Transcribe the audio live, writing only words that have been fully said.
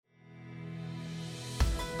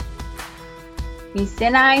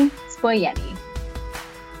Misenai spojeni.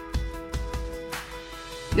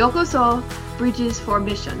 Yokoso, Bridges for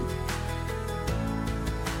Mission.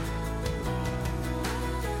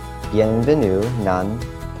 Bienvenue nan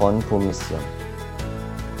Pont pour Mission.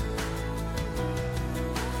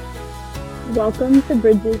 Welcome to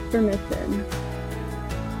Bridges for Mission.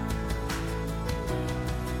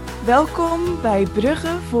 Welkom bij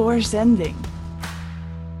Bruggen voor Zending.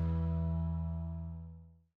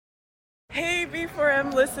 Hey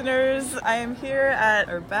B4M listeners, I am here at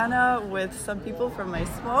Urbana with some people from my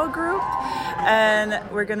small group, and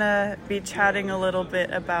we're gonna be chatting a little bit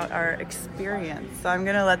about our experience. So I'm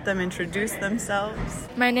gonna let them introduce themselves.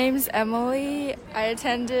 My name's Emily. I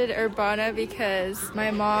attended Urbana because my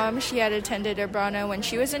mom, she had attended Urbana when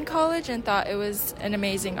she was in college and thought it was an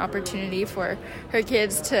amazing opportunity for her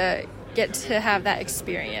kids to get to have that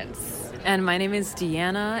experience. And my name is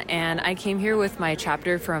Deanna, and I came here with my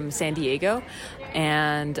chapter from San Diego,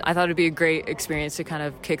 and I thought it'd be a great experience to kind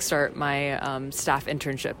of kickstart my staff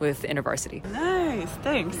internship with InterVarsity. Nice,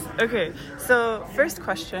 thanks. Okay, so first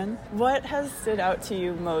question, what has stood out to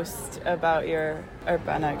you most about your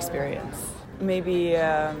Urbana experience? Maybe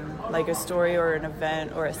like a story or an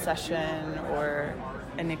event or a session or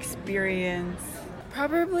an experience?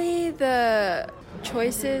 Probably the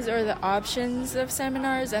choices or the options of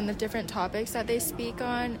seminars and the different topics that they speak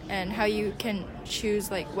on, and how you can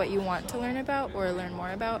choose like what you want to learn about or learn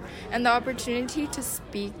more about, and the opportunity to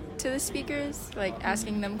speak to the speakers, like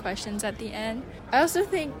asking them questions at the end. I also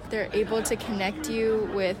think they're able to connect you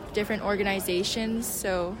with different organizations,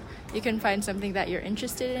 so you can find something that you're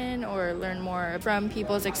interested in or learn more from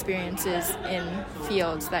people's experiences in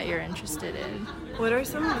fields that you're interested in. What are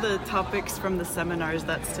some of the topics from the seminars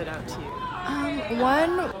that stood out to you?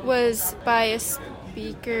 One was by a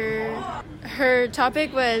speaker. Her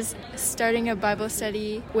topic was starting a Bible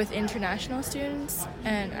study with international students,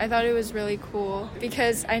 and I thought it was really cool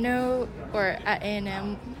because I know, or at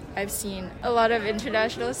A&M, I've seen a lot of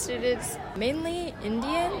international students, mainly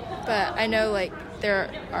Indian, but I know like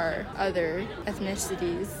there are other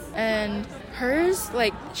ethnicities. And hers,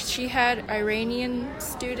 like she had Iranian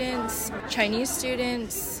students, Chinese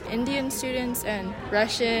students, Indian students, and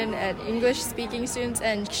Russian and English speaking students,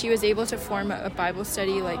 and she was able to form a Bible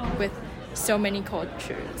study like with so many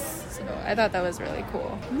cultures. So I thought that was really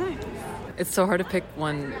cool. Nice. It's so hard to pick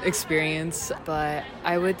one experience, but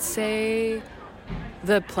I would say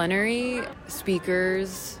the plenary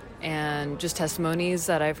speakers and just testimonies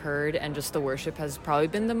that I've heard and just the worship has probably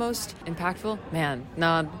been the most impactful. Man,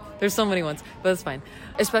 no, there's so many ones, but it's fine.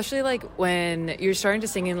 Especially like when you're starting to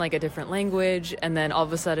sing in like a different language, and then all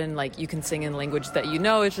of a sudden like you can sing in language that you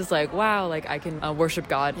know. It's just like, wow, like I can worship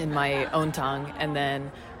God in my own tongue. And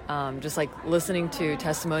then just like listening to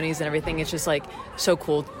testimonies and everything, it's just like so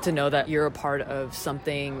cool to know that you're a part of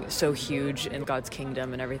something so huge in God's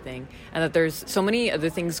kingdom and everything, and that there's so many other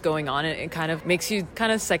things going on, and it kind of makes you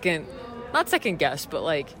kind of not second guess, but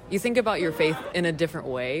like you think about your faith in a different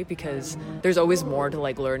way, because there's always more to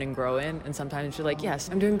like learn and grow in. And sometimes you're like, yes,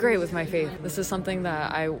 I'm doing great with my faith, this is something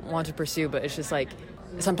that I want to pursue, but it's just like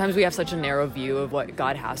sometimes we have such a narrow view of what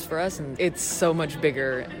God has for us, and it's so much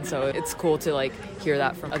bigger. And so it's cool to like hear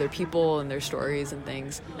that from other people and their stories and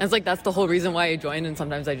things. And it's like that's the whole reason why I joined, and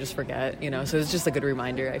sometimes I just forget, you know. So it's just a good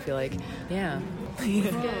reminder, I feel like. Yeah.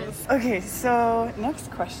 Okay, so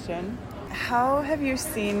next question. How have you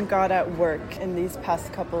seen God at work in these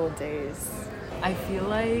past couple of days? I feel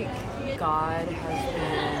like God has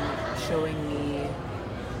been showing me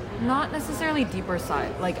not necessarily deeper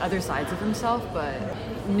side, like other sides of himself, but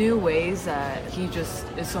new ways that he just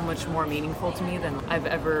is so much more meaningful to me than I've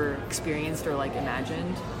ever experienced or like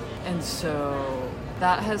imagined. And so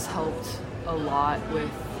that has helped a lot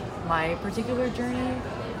with my particular journey,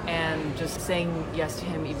 and just saying yes to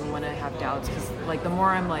him even when I have doubts, because like the more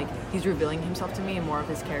I'm like he's revealing himself to me and more of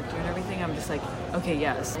his character and everything, I'm just like, okay,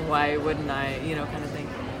 yes, why wouldn't I, you know, kind of thing.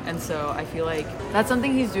 And so I feel like that's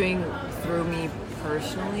something he's doing through me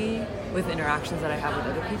personally with interactions that I have with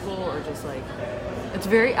other people, or just like it's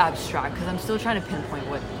very abstract because I'm still trying to pinpoint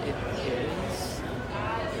what it is,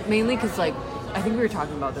 mainly because like I think we were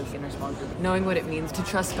talking about this in our small group. Knowing what it means to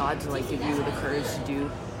trust God to like give you the courage to do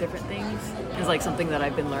different things is like something that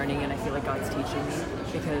I've been learning, and I feel like God's teaching me,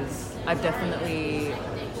 because I've definitely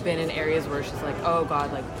been in areas where it's just like, oh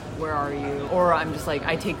God, like where are you? Or I'm just like,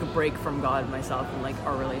 I take a break from God myself and like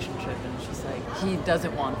our relationship, and it's just like he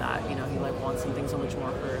doesn't want that, you know. He like wants something so much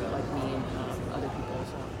more for like me and other people.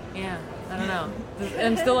 So yeah, I don't know.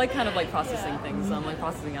 I'm still like kind of like processing things. So I'm like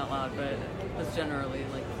processing out loud, but that's generally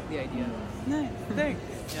like the idea. Nice, thanks.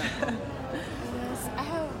 Yes,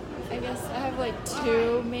 I guess I have like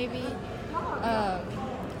two maybe.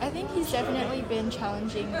 I think he's definitely been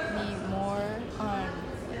challenging me more on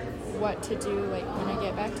what to do like when I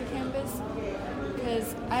get back to campus,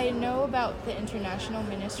 because I know about the international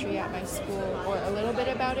ministry at my school, or a little bit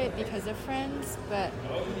about it because of friends, but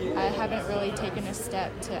I haven't really taken a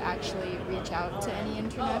step to actually reach out to any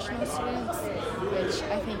international students, which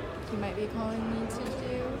I think he might be calling me to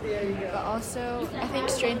do. But also, I think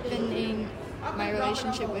strengthening my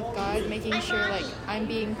relationship with God, making sure like I'm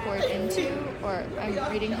being poured into, or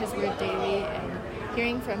I'm reading his word daily and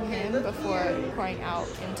hearing from him before pouring out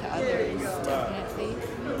into others, definitely.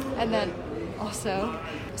 And then also,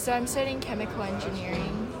 so I'm studying chemical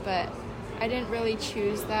engineering, but I didn't really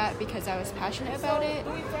choose that because I was passionate about it,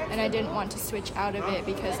 and I didn't want to switch out of it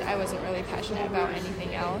because I wasn't really passionate about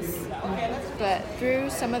anything else. But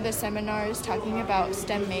through some of the seminars talking about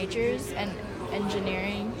STEM majors and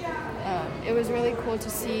engineering, it was really cool to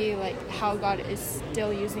see like how God is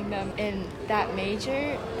still using them in that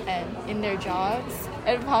major and in their jobs,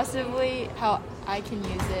 and possibly how I can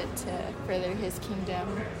use it to further his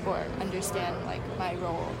kingdom or understand like my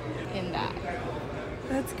role in that.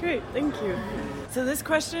 That's great, thank you. So this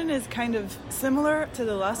question is kind of similar to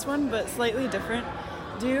the last one, but slightly different.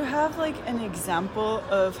 Do you have like an example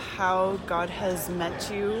of how God has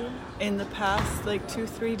met you in the past like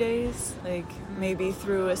 2-3 days? Like maybe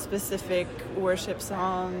through a specific worship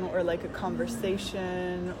song, or like a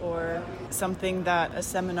conversation, or something that a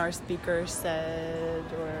seminar speaker said,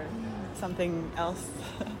 or something else?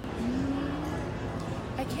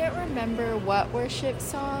 I can't remember what worship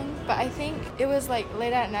song, but I think it was like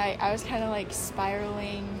late at night. I was kind of like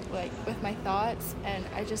spiraling like with my thoughts, and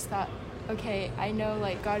I just thought, okay, I know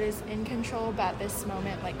like God is in control, but at this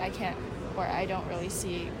moment like I can't, or I don't really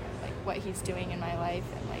see like what he's doing in my life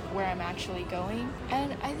and like where I'm actually going.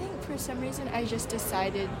 And I think for some reason I just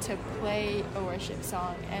decided to play a worship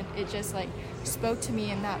song, and it just like spoke to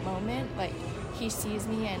me in that moment. Like he sees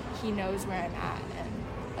me and he knows where I'm at, and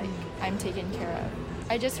like I'm taken care of.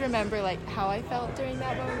 I just remember like how I felt during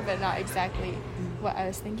that moment, but not exactly what I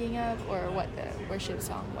was thinking of or what the worship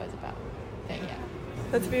song was about. But yeah.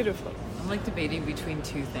 That's beautiful. I'm like debating between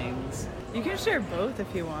two things. You can share both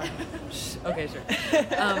if you want. Okay, sure.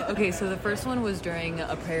 Okay, so the first one was during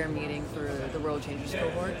a prayer meeting for the World Changers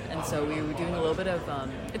cohort, and so we were doing a little bit of,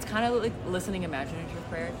 it's kind of like listening imaginative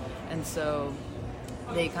prayer, and so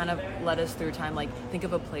they kind of led us through time, like think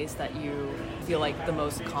of a place that you feel like the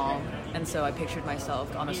most calm, and so I pictured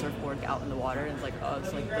myself on a surfboard out in the water, and it's like, oh,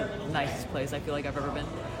 it's like the nicest place I feel like I've ever been.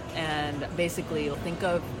 And basically think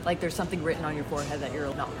of like there's something written on your forehead that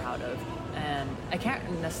you're not proud of, and I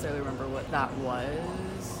can't necessarily remember what that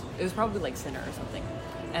was. It was probably like sinner or something,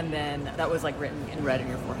 and then that was like written in red on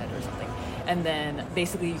your forehead or something. And then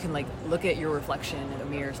basically you can like look at your reflection in a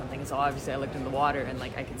mirror or something. So obviously I looked in the water and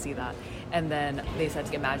like I could see that. And then they said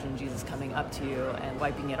to imagine Jesus coming up to you and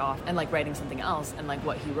wiping it off and like writing something else. And like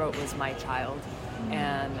what he wrote was my child.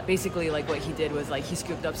 And basically like what he did was like he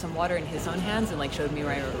scooped up some water in his own hands and like showed me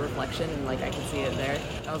my reflection, and like I could see it there.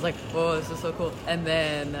 I was like, whoa, this is so cool. And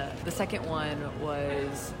then the second one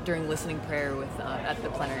was during listening prayer with at the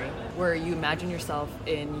plenary, where you imagine yourself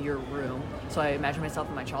in your room. So I imagine myself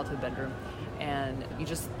in my childhood bedroom, and you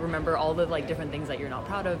just remember all the like different things that you're not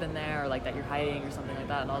proud of in there, or like that you're hiding or something like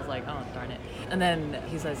that. And I was like, oh darn it. And then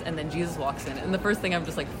he says, and then Jesus walks in, and the first thing I'm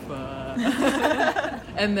just like, fuck.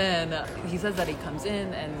 And then he says that he comes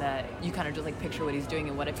in and that you kind of just like picture what he's doing.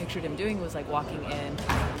 And what I pictured him doing was like walking in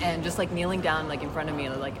and just like kneeling down like in front of me,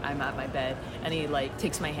 like I'm at my bed, and he like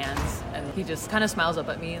takes my hands and he just kind of smiles up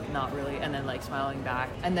at me, not really, and then like smiling back.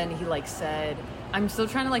 And then he like said, I'm still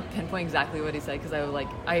trying to like pinpoint exactly what he said because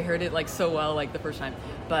I heard it like so well like the first time,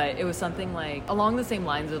 but it was something like along the same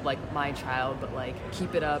lines of like my child, but like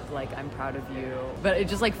keep it up, like I'm proud of you. But it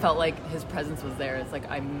just like felt like his presence was there. It's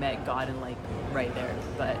like I met God and like right there.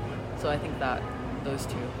 But so I think that those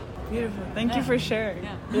two. Beautiful. Thank you for sharing.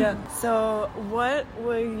 Yeah. So what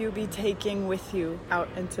will you be taking with you out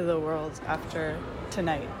into the world after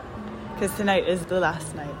tonight? Because tonight is the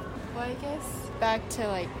last night. Well, I guess back to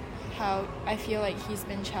like how I feel like he's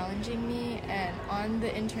been challenging me, and on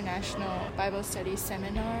the International Bible Studies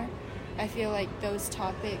seminar, I feel like those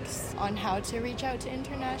topics on how to reach out to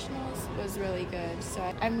internationals was really good. So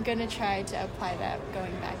I'm going to try to apply that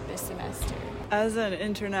going back this semester. As an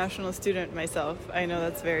international student myself, I know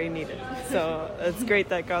that's very needed. So it's great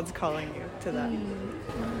that God's calling you to that.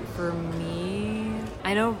 For me,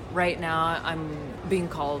 I know right now I'm being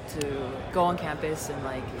called to go on campus, and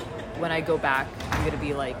like when I go back, I'm going to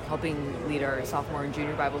be like helping lead our sophomore and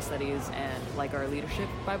junior Bible studies and like our leadership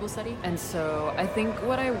Bible study. And so I think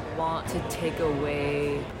what I want to take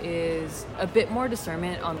away is a bit more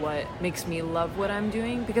discernment on what makes me love what I'm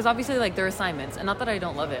doing, because obviously like there are assignments, and not that I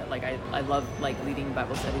don't love it, like I love like leading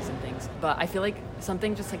Bible studies and things, but I feel like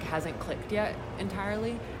something just like hasn't clicked yet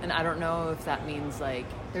entirely, and I don't know if that means like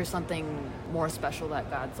there's something more special that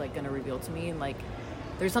God's like gonna reveal to me, and like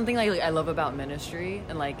there's something like I love about ministry,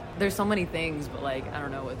 and like there's so many things, but like I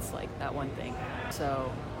don't know what's like that one thing.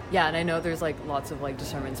 So yeah, and I know there's like lots of like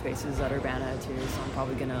discernment spaces at Urbana too, so I'm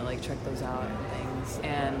probably gonna like check those out and things.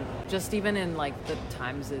 And just even in like the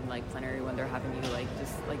times in like plenary when they're having you like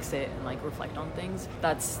just like sit and like reflect on things,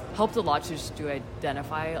 that's helped a lot just to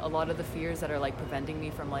identify a lot of the fears that are like preventing me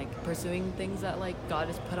from like pursuing things that like God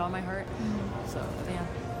has put on my heart. So yeah.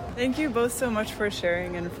 Thank you both so much for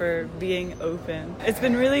sharing and for being open. It's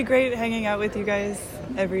been really great hanging out with you guys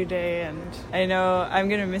every day, and I know I'm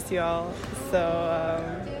gonna miss you all. So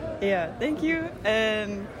yeah, thank you,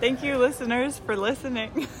 and thank you listeners for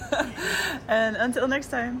listening. And until next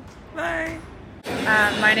time, bye.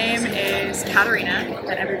 My name is Katarina,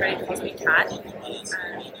 but everybody calls me Kat.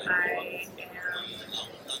 I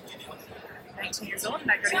am 19 years old,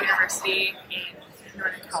 and I go to university in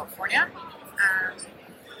Northern California.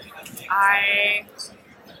 I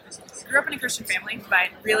grew up in a Christian family, but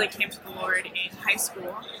really came to the Lord in high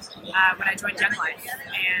school when I joined Gen Life,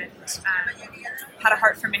 and had a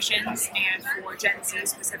heart for missions and for Gen Z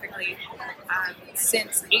specifically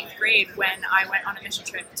since 8th grade, when I went on a mission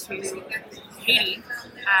trip to Haiti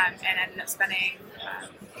and ended up spending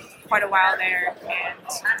quite a while there, and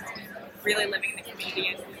really living in the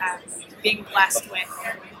community and being blessed with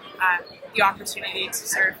the opportunity to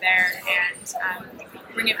serve there and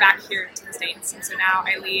bring it back here to the States. And so now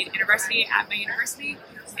I lead university at my university,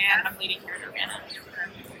 and I'm leading here in Urbana.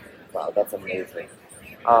 Wow, that's amazing.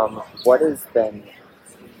 What has been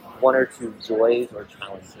one or two joys or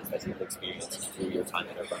challenges that you've experienced through your time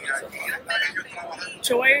in Urbana so far?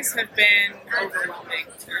 Joys have been overwhelming.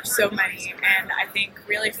 There's so many, and I think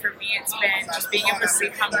really for me it's been just being able to see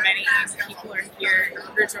how many people are here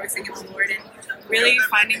rejoicing in the Lord, and really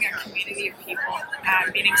finding a community of people,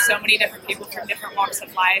 meeting so many different people from different walks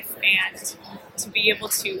of life, and to be able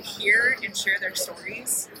to hear and share their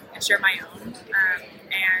stories and share my own,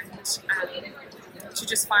 and to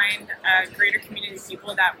just find a greater community of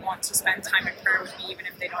people that want to spend time in prayer with me even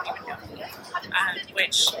if they don't even know me,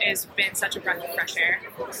 which has been such a breath of fresh air.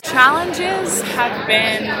 Challenges have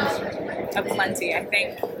been aplenty. I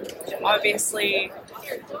think obviously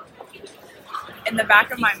in the back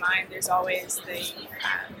of my mind there's always the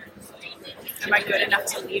am I good enough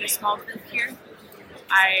to lead a small group here?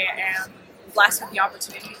 I am blessed with the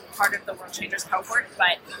opportunity to be part of the World Changers cohort,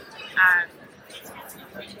 but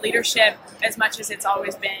leadership, as much as it's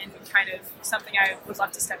always been kind of something I would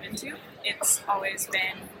love to step into, it's always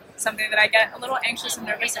been something that I get a little anxious and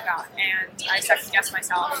nervous about, and I second guess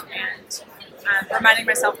myself, and reminding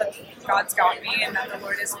myself that God's got me and that the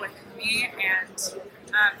Lord is with me, and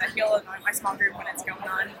I feel in my small group when it's going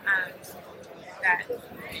on, that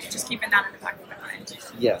just keeping that in the back of my mind.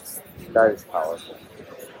 Yes, that is powerful.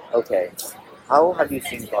 Okay, how have you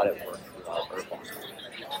seen God at work throughout Urbana?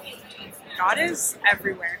 God is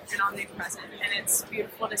everywhere and omnipresent, and it's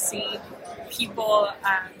beautiful to see people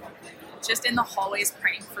just in the hallways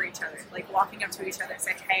praying for each other, like walking up to each other and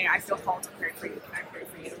saying, hey, I feel called to pray for you, can I pray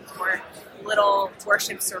for you? Or little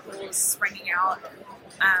worship circles springing out.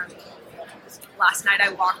 Last night I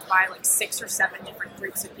walked by like 6 or 7 different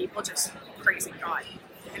groups of people just praising God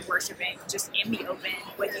and worshiping just in the open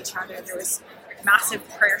with each other. There was massive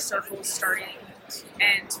prayer circles starting,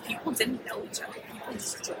 and people didn't know each other. People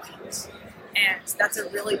just joined. And that's a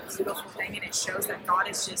really beautiful thing, and it shows that God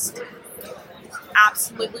is just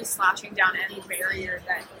absolutely slashing down any barrier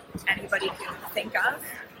that anybody can think of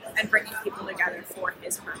and bringing people together for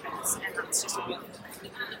His purpose, and that's just a beautiful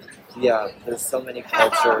thing. Yeah, there's so many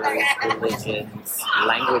cultures, religions,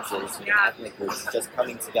 languages, and ethnic groups just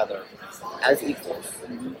coming together as equals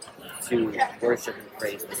to worship and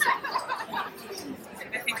praise the same.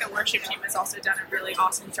 I think the worship team has also done a really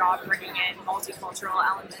awesome job bringing in multicultural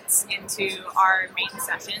elements into our main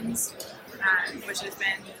sessions, which has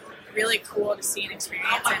been really cool to see and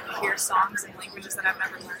experience and hear songs in languages that I've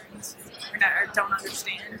never learned or don't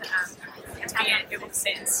understand, and to be able to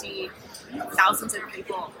sit and see thousands of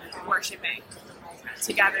people worshiping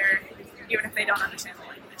together, even if they don't understand the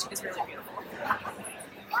language, is really beautiful.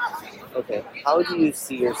 Okay, how do you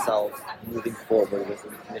see yourself moving forward with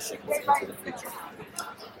missions into the future?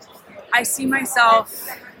 I see myself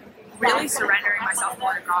really surrendering myself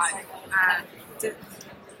more to God,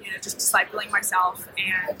 just discipling myself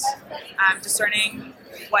and discerning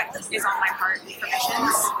what is on my heart for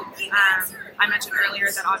missions. I mentioned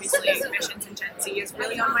earlier that obviously missions in Gen Z is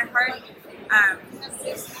really on my heart,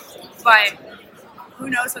 But who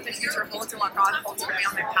knows what the future holds and what God holds for me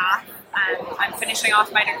on my path. I'm finishing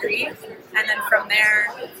off my degree, and then from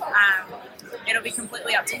there, it'll be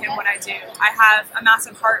completely up to Him what I do. I have a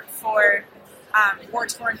massive heart for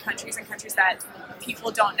war-torn countries and countries that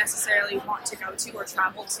people don't necessarily want to go to or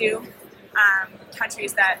travel to.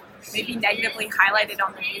 Countries that may be negatively highlighted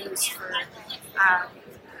on the news for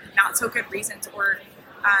not so good reasons, or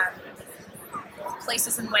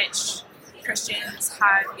places in which Christians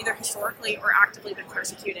have either historically or actively been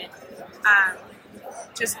persecuted.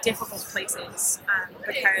 Just difficult places,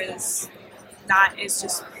 because that has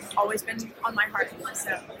just always been on my heart.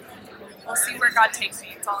 So we'll see where God takes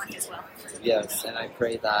me. It's all in His will. Yes, and I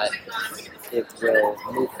pray that it will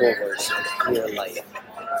move forward in a clear light.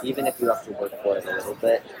 Even if you have to work for it a little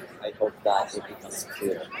bit, I hope that it becomes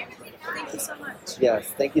clear. Thank you so much.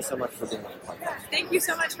 Yes, thank you so much for being on the podcast. Thank you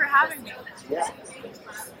so much for having me. Yeah.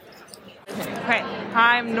 Okay,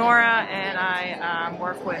 hi, I'm Nora, and I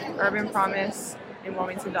work with Urban Promise in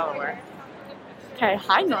Wilmington, Delaware. Okay,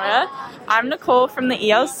 hi Nora. I'm Nicole from the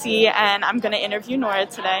ELC, and I'm going to interview Nora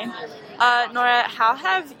today. Nora, how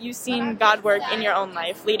have you seen God work in your own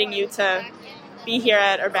life, leading you to be here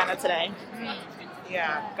at Urbana today?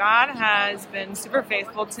 Yeah, God has been super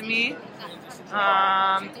faithful to me,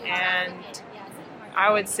 and I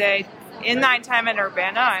would say in that time at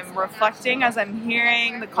Urbana, I'm reflecting as I'm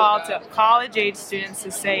hearing the call to college-age students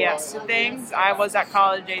to say yes to things. I was a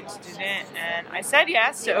college-age student, and I said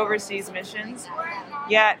yes to overseas missions,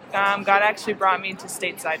 yet God actually brought me to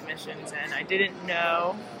stateside missions, and I didn't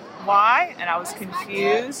know why, and I was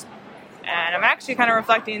confused. And I'm actually kind of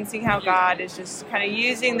reflecting and seeing how God is just kind of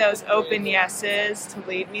using those open yeses to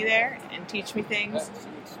lead me there and teach me things.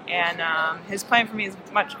 And His plan for me is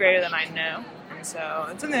much greater than I know. And so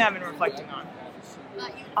it's something that I've been reflecting on.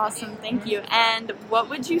 Awesome, thank you. And what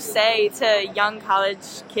would you say to young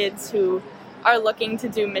college kids who are looking to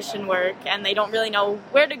do mission work and they don't really know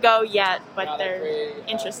where to go yet, but they're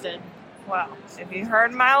interested? Well, if you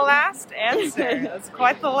heard my last answer, that's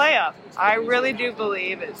quite the layup. I really do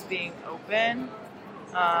believe it's being open.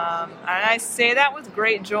 And I say that with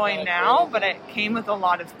great joy now, but it came with a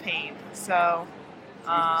lot of pain. So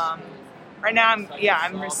right now,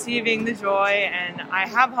 I'm receiving the joy, and I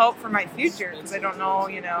have hope for my future, because I don't know,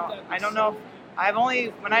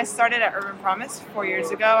 when I started at Urban Promise 4 years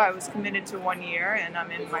ago, I was committed to 1 year, and I'm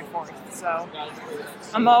in my 4th. So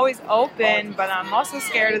I'm always open, but I'm also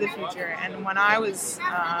scared of the future. And when I was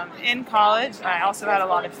in college, I also had a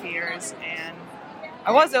lot of fears, and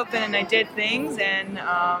I was open and I did things, and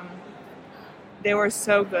they were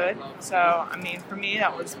so good. So, I mean, for me,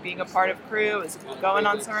 that was being a part of crew, it was going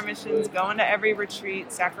on summer missions, going to every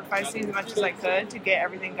retreat, sacrificing as much as I could to get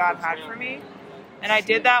everything God had for me. And I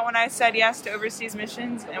did that when I said yes to overseas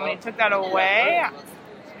missions, and when He took that away,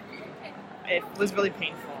 it was really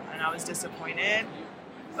painful, and I was disappointed.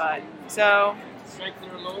 But, so,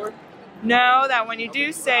 know that when you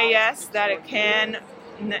do say yes, that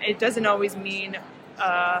it doesn't always mean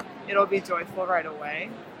it'll be joyful right away,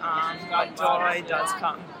 but joy does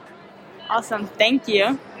come. Awesome, thank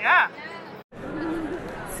you. Yeah.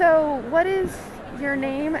 So, what is your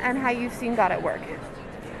name and how you've seen God at work?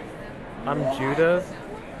 I'm Judah,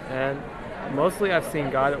 and mostly I've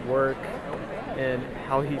seen God at work in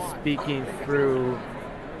how He's speaking through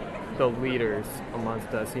the leaders amongst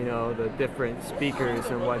us, the different speakers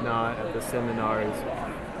and whatnot at the seminars.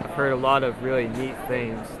 I've heard a lot of really neat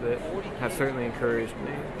things that have certainly encouraged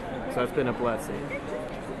me, so it's been a blessing.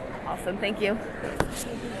 Awesome, thank you.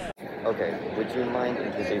 Okay, would you mind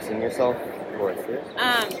introducing yourself for us here?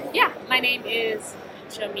 Yeah, my name is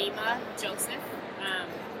Jamima Joseph.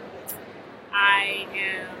 I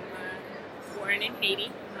am born in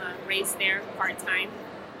Haiti, raised there part-time,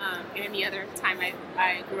 and the other time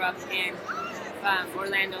I grew up in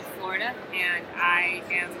Orlando, Florida, and I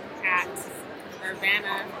am at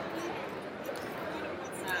Urbana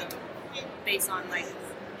based on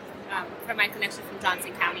from my connection from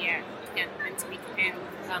Johnson County and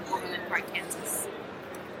Overland Park, Kansas.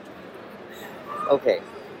 Okay,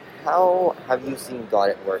 how have you seen God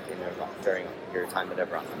at work during your time at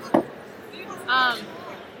Urbana?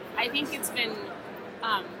 I think it's been,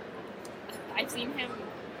 I've seen Him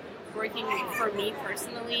working for me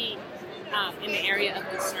personally in the area of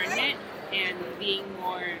discernment and being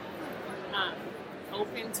more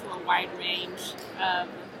open to a wide range of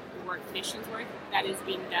missions work that is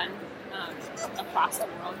being done across the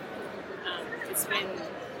world. It's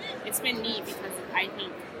been neat because I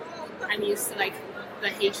think I'm used to the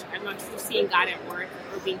Haitian. I'm used to seeing God at work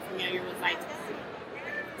or being familiar with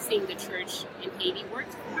seeing the church in Haiti work.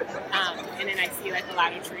 And then I see like a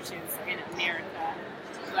lot of churches in America.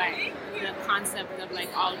 But the concept of like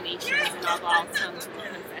all nations and all tongues will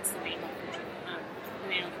confess the name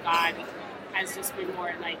of God has just been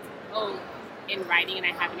more like, in writing, and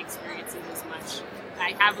I haven't experienced it as much.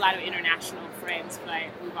 I have a lot of international friends, but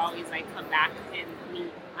we've always like come back and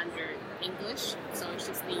meet under English. So it's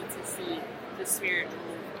just neat to see the Spirit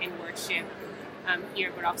move in worship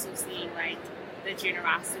here, but also seeing like the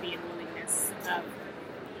generosity and willingness of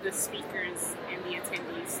the speakers and the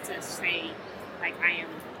attendees to say, like, I'm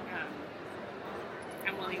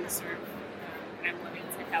willing to serve, and I'm willing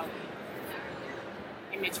to help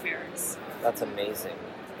image bearers. That's amazing.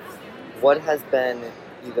 What has been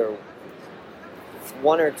either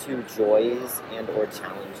one or two joys and or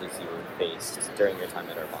challenges you faced during your time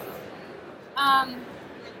at Urbana?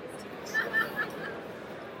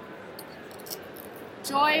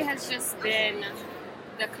 Joy has just been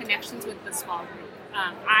the connections with the small group.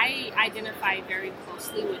 I identify very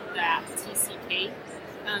closely with the TCK,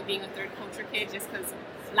 being a third culture kid, just because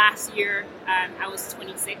last year I was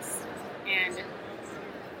 26 and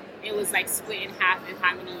it was like split in half in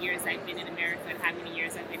how many years I've been in America and how many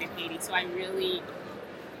years I've been in Haiti. So I really,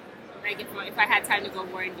 like, if I had time to go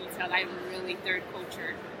more in detail, I'm really third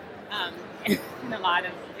culture in a lot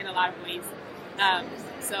of ways.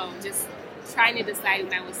 So just trying to decide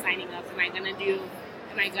when I was signing up,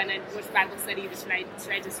 which Bible study, should I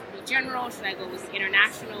just be general? Should I go with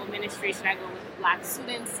international ministry? Should I go with Black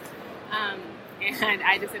students? And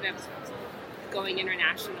I just ended up going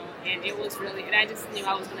international, and it was really, and I just knew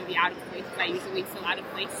I was going to be out of place, because I usually feel out of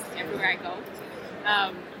place everywhere I go.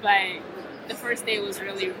 But the first day was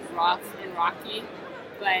really rough and rocky,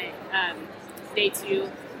 but day 2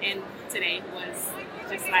 and today was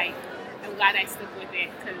just like, I'm glad I stuck with it,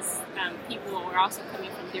 because people were also coming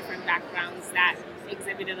from different backgrounds that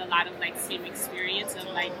exhibited a lot of like same experience of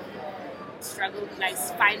like struggle, like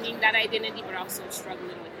finding that identity, but also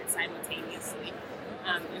struggling with it simultaneously.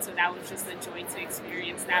 And so that was just a joy to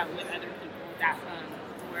experience that with other people that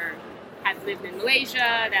had lived in Malaysia,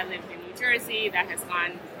 that lived in New Jersey, that has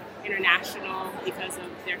gone international because of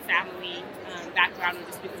their family background, or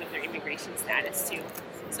just because of their immigration status too.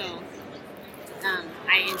 So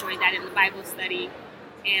I enjoyed that in the Bible study,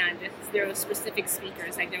 and there were specific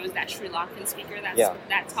speakers. Like there was that Sri Lankan speaker that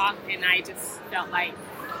talked, and I just felt like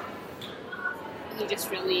he just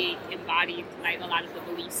really embodied like a lot of the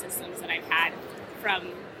belief systems that I've had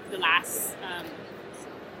from the last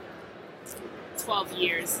 12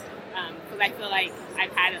 years. Because I feel like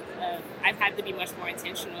I've had to be much more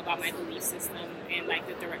intentional about my belief system and like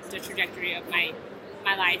the trajectory of my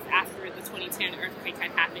life after the 2010 earthquake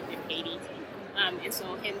had happened in Haiti. And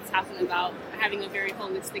so him talking about having a very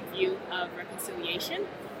holistic view of reconciliation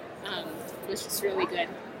was just really good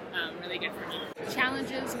for me.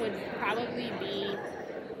 Challenges would probably be,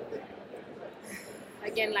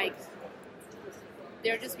 again, like,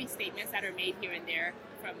 there'll just be statements that are made here and there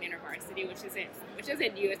from InterVarsity, which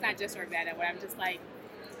isn't new. It's not just Urbana, where I'm just like,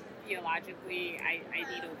 theologically, I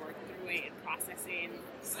need to work through it and process it. And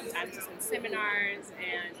sometimes it's in seminars,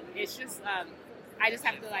 and it's just, I just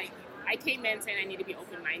have to like, I came in saying I need to be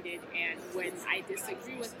open-minded, and when I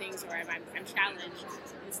disagree with things or I'm challenged,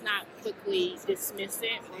 it's not quickly dismiss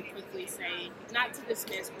it or quickly say, not to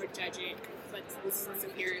dismiss or judge it, but this is a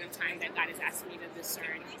period of time that God has asked me to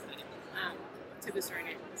discern it.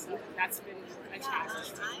 So that's been a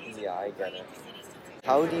challenge. Yeah, I get it.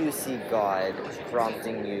 How do you see God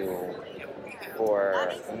prompting you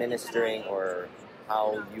for ministering, or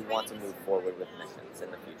how you want to move forward with missions in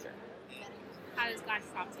the future? How is God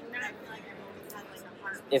prompting that?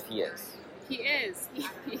 If He is. He is.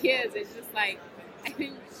 He is. It's just like, I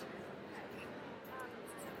think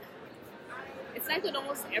it's like with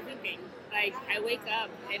almost everything. Like, I wake up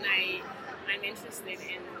and I'm interested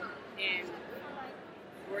in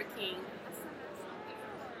working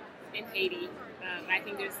in Haiti. I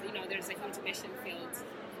think there's a huge mission field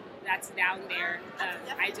that's down there.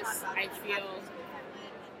 I feel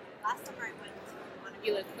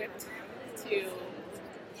ill-equipped to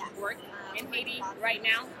work in Haiti right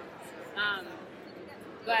now.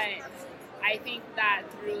 But I think that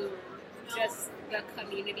through just the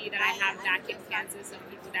community that I have back in Kansas, of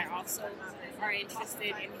people that also are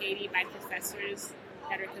interested in Haiti, by professors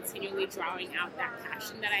that are continually drawing out that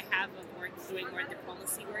passion that I have of doing more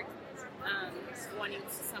diplomacy work, wanting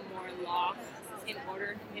some more law and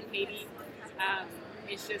order in Haiti.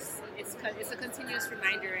 It's a continuous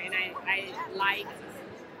reminder, and I like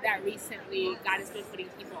that recently God has been putting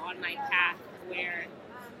people on my path where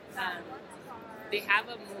they have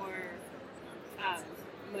a more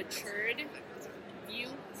matured view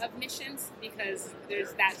of missions, because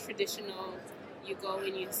there's that traditional, you go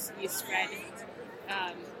and you spread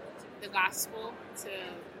the gospel to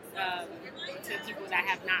people that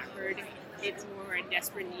have not heard it or are in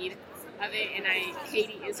desperate need of it. And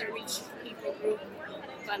Haiti is a reach people group,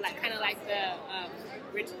 but kind of like the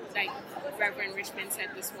Reverend Richmond said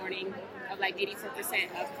this morning, of 84%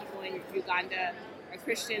 of people in Uganda are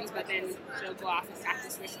Christians, but then they'll go off and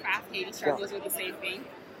practice witchcraft. Haiti struggles with the same thing.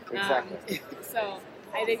 Exactly. So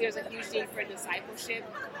I think there's a huge need for discipleship,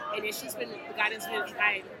 and it's just been, God has been,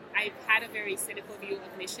 I've had a very cynical view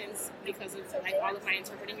of missions because of all of my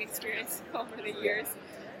interpreting experience over the years,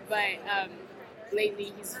 but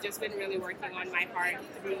lately he's just been really working on my heart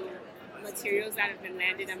through materials that have been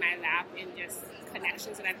landed in my lap and just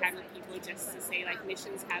connections that I've had with people, just to say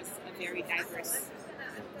missions has a very diverse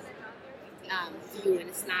view, and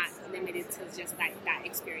it's not limited to just that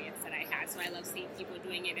experience that I had. So I love seeing people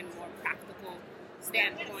doing it in a more practical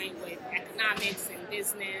standpoint with economics and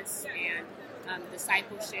business and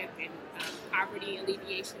discipleship and poverty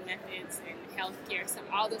alleviation methods and healthcare,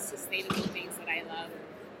 all the sustainable things that I love,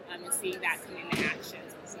 and seeing that come into action.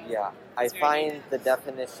 So yeah, I find the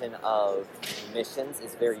definition of missions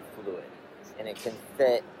is very fluid, and it can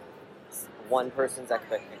fit one person's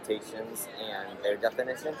expectations and their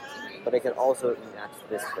definition, but it can also match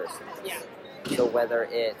this person. Yeah. So whether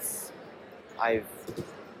it's, I've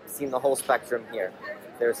seen the whole spectrum here.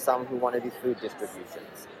 There's some who want to do food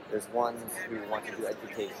distributions. There's ones who want to do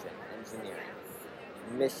education, engineering.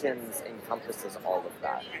 Missions encompasses all of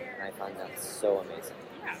that, and I find that so amazing.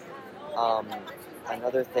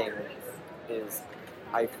 Another thing is,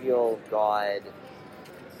 I feel God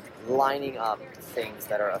lining up things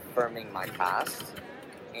that are affirming my past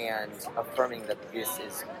and affirming that this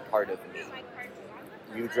is part of me.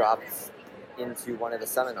 You dropped into one of the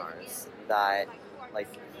seminars that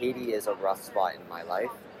Haiti is a rough spot in my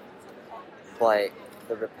life, but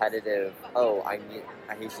the repetitive, I meet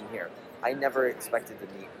a Haitian here. I never expected to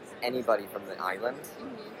meet anybody from the island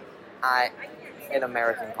at an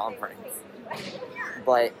American conference.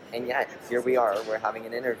 And yet, here we are, we're having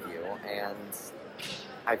an interview, and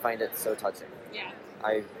I find it so touching. Yeah.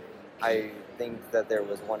 I think that there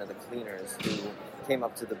was one of the cleaners who came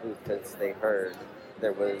up to the booth because they heard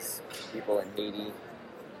there was people in Haiti,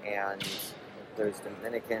 and there's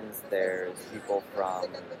Dominicans, there's people from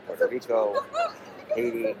Puerto Rico,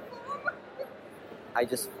 Haiti. I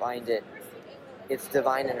just find it's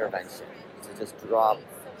divine intervention to just drop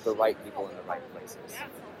the right people in the right places.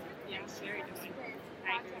 Yeah, very divine.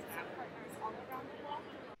 I agree with that.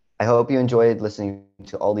 I hope you enjoyed listening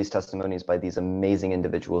to all these testimonies by these amazing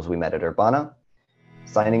individuals we met at Urbana.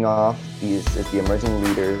 Signing off, this is the Emerging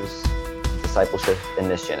Leaders Discipleship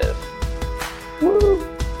Initiative. Woo!